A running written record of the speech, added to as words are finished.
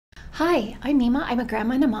Hi, I'm Mima. I'm a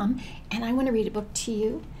grandma and a mom, and I want to read a book to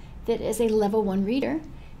you that is a level 1 reader.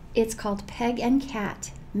 It's called Peg and Cat,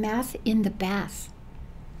 Math in the Bath.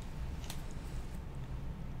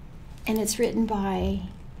 And it's written by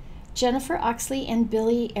Jennifer Oxley and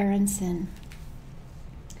Billy Aronson.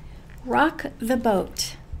 Rock the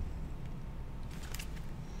boat.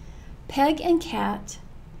 Peg and Cat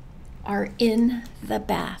are in the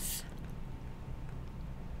bath.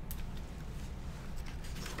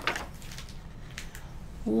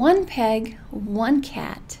 One peg, one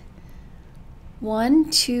cat,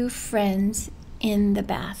 2 friends in the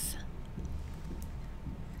bath.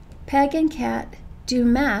 Peg and Cat do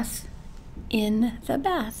math in the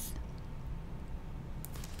bath.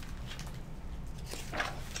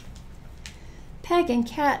 Peg and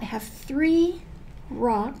Cat have 3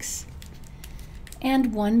 rocks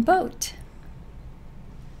and 1 boat.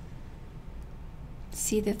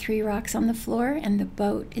 See the 3 rocks on the floor and the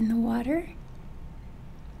boat in the water?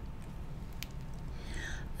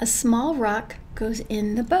 A small rock goes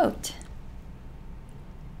in the boat.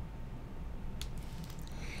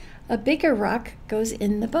 A bigger rock goes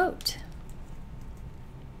in the boat.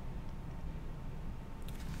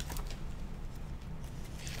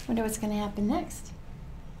 Wonder what's going to happen next.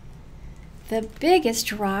 The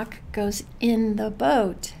biggest rock goes in the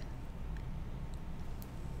boat.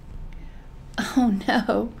 Oh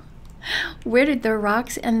no! Where did the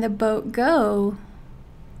rocks and the boat go?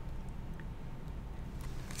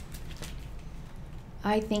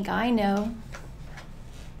 I think I know.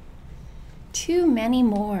 Too many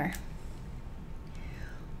more.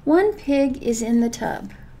 One pig is in the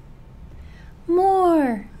tub.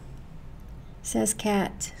 More, says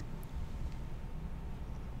Cat.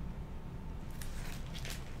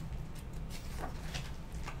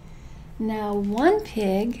 Now 1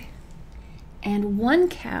 pig and 1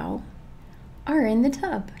 cow are in the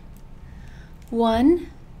tub. 1,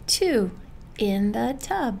 2 in the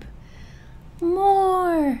tub.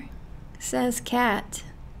 More, says Cat.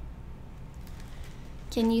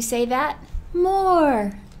 Can you say that?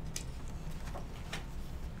 More.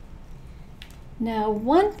 Now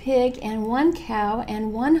 1 pig and 1 cow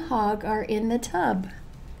and 1 hog are in the tub.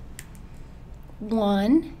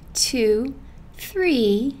 1, 2,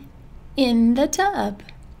 3 in the tub.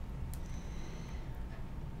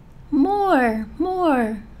 More,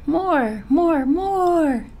 more, more, more,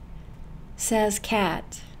 more, says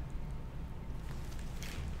Cat.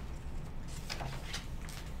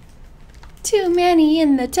 Too many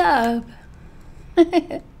in the tub.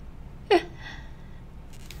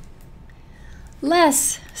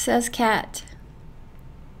 Less, says Cat.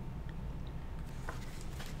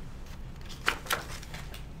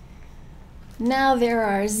 Now there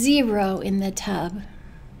are 0 in the tub.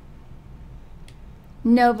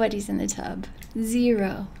 Nobody's in the tub.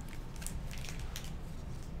 0.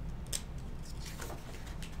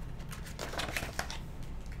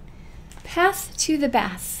 Path to the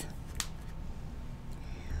bath.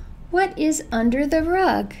 What is under the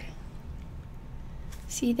rug?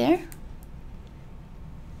 See there?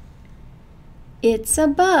 It's a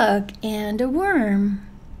bug and a worm.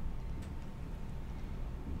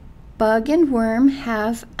 Bug and worm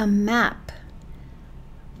have a map.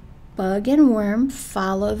 Bug and worm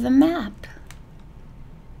follow the map.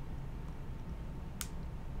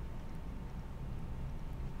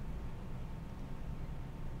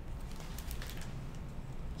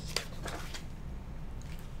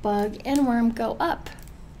 Bug and worm go up.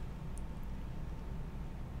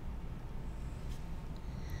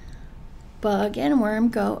 Bug and worm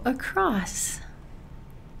go across.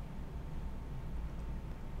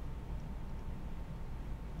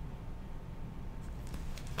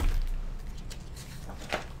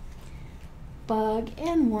 Bug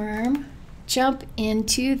and worm jump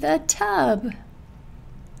into the tub.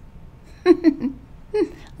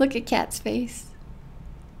 Look at Cat's face.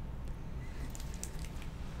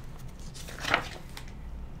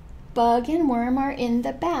 Bug and worm are in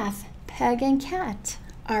the bath. Peg and Cat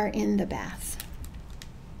are in the bath.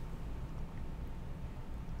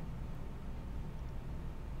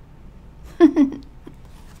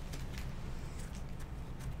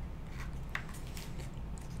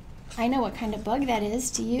 I know what kind of bug that is.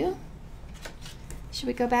 Do you? Should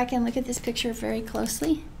we go back and look at this picture very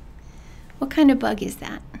closely? What kind of bug is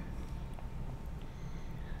that?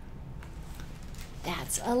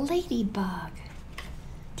 That's a ladybug.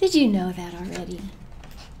 Did you know that already?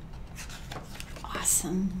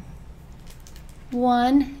 Awesome.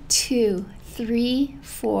 1, 2, 3,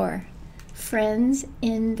 4. Friends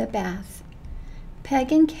in the bath.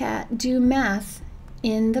 Peg and Cat do math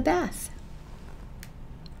in the bath.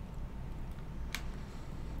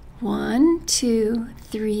 1, 2,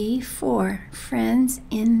 3, 4. Friends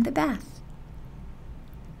in the bath.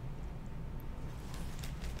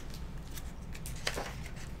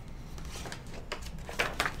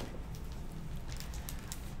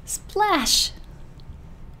 Splash.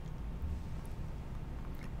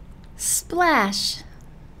 Splash.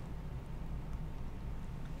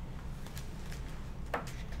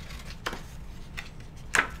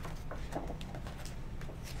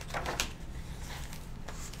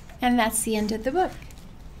 And that's the end of the book.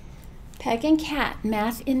 Peg and Cat,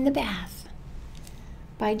 Math in the Bath,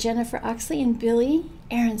 by Jennifer Oxley and Billy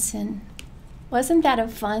Aronson. Wasn't that a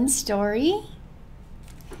fun story?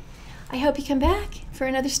 I hope you come back for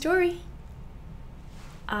another story.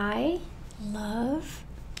 I love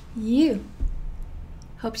you.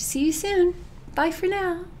 Hope to see you soon. Bye for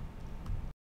now.